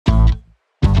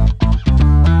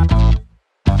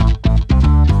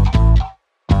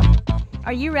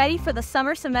Are you ready for the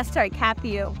summer semester at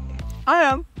CapU? I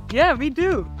am. Yeah, me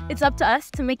too. It's up to us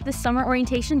to make this summer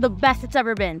orientation the best it's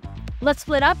ever been. Let's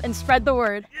split up and spread the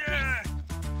word. Yeah.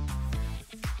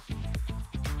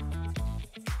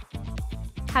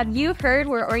 Have you heard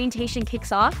where orientation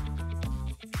kicks off?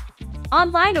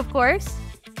 Online, of course.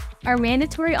 Our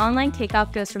mandatory online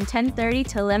kickoff goes from 10:30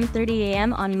 to 11:30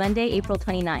 a.m. on Monday, April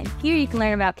 29. Here you can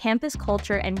learn about campus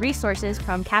culture and resources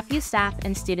from CapU staff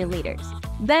and student leaders.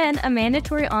 Then, a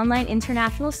mandatory online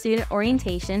international student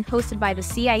orientation hosted by the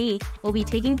CIE will be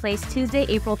taking place Tuesday,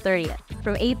 April 30th,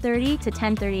 from 8:30 to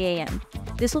 10:30 a.m.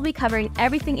 This will be covering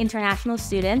everything international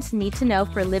students need to know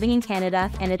for living in Canada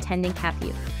and attending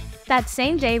CapU. That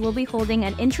same day, we'll be holding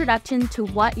an introduction to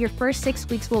what your first 6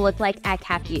 weeks will look like at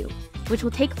CapU, which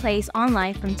will take place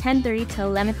online from 10:30 to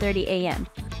 11:30 a.m.,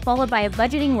 followed by a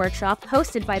budgeting workshop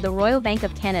hosted by the Royal Bank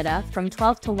of Canada from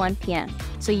 12 to 1 p.m.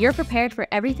 So you're prepared for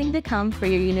everything to come for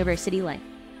your university life.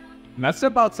 Let's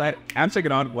step outside and check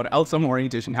it out what else some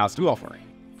orientation has to offer.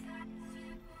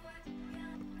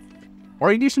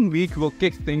 Orientation week will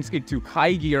kick things into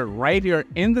high gear right here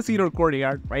in the Cedar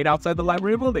Courtyard, right outside the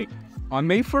library building. On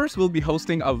May 1st, we'll be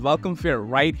hosting a welcome fair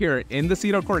right here in the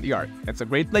Cedar Courtyard. It's a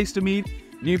great place to meet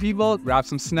new people, grab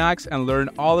some snacks, and learn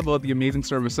all about the amazing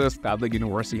services that the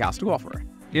university has to offer.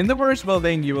 In the Burridge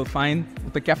building, you will find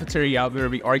the cafeteria where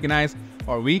we organize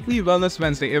our weekly Wellness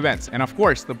Wednesday events, and of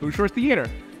course, the Blue Shore Theater.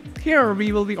 Here,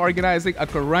 we will be organizing a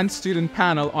current student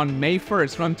panel on May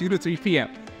 1st from 2 to 3 p.m.,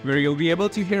 where you'll be able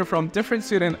to hear from different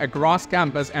students across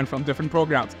campus and from different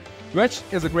programs, which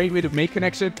is a great way to make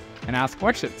connection and ask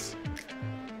questions.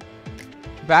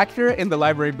 Back here in the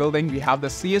library building, we have the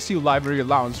CSU Library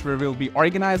Lounge, where we'll be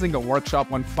organizing a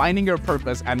workshop on finding your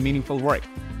purpose and meaningful work.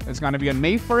 It's going to be on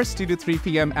May 1st, 2 to 3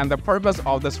 p.m., and the purpose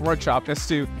of this workshop is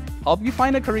to help you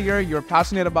find a career you're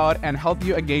passionate about and help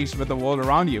you engage with the world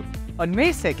around you. On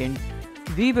May 2nd,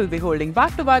 we will be holding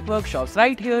back-to-back workshops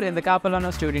right here in the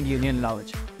Capilano Student Union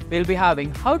Lounge. We'll be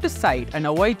having How to Cite and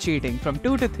Avoid Cheating from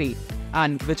 2 to 3,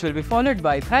 and which will be followed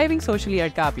by Thriving Socially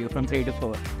at CapU from 3 to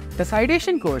 4. The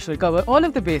citation course will cover all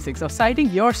of the basics of citing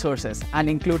your sources and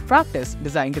include practice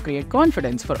designed to create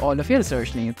confidence for all of your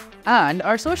research needs. And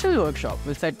our social workshop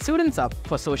will set students up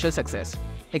for social success,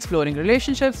 exploring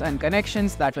relationships and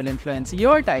connections that will influence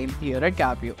your time here at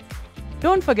CapU.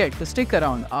 Don't forget to stick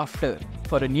around after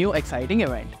for a new exciting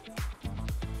event.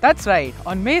 That's right,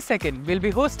 on May 2nd, we'll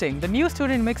be hosting the new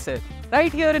Student Mixer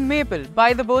right here in Maple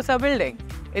by the Bosa building.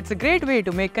 It's a great way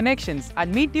to make connections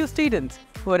and meet new students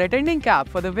who are attending CAP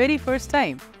for the very first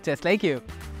time, just like you.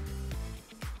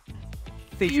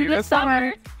 See you this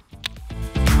summer!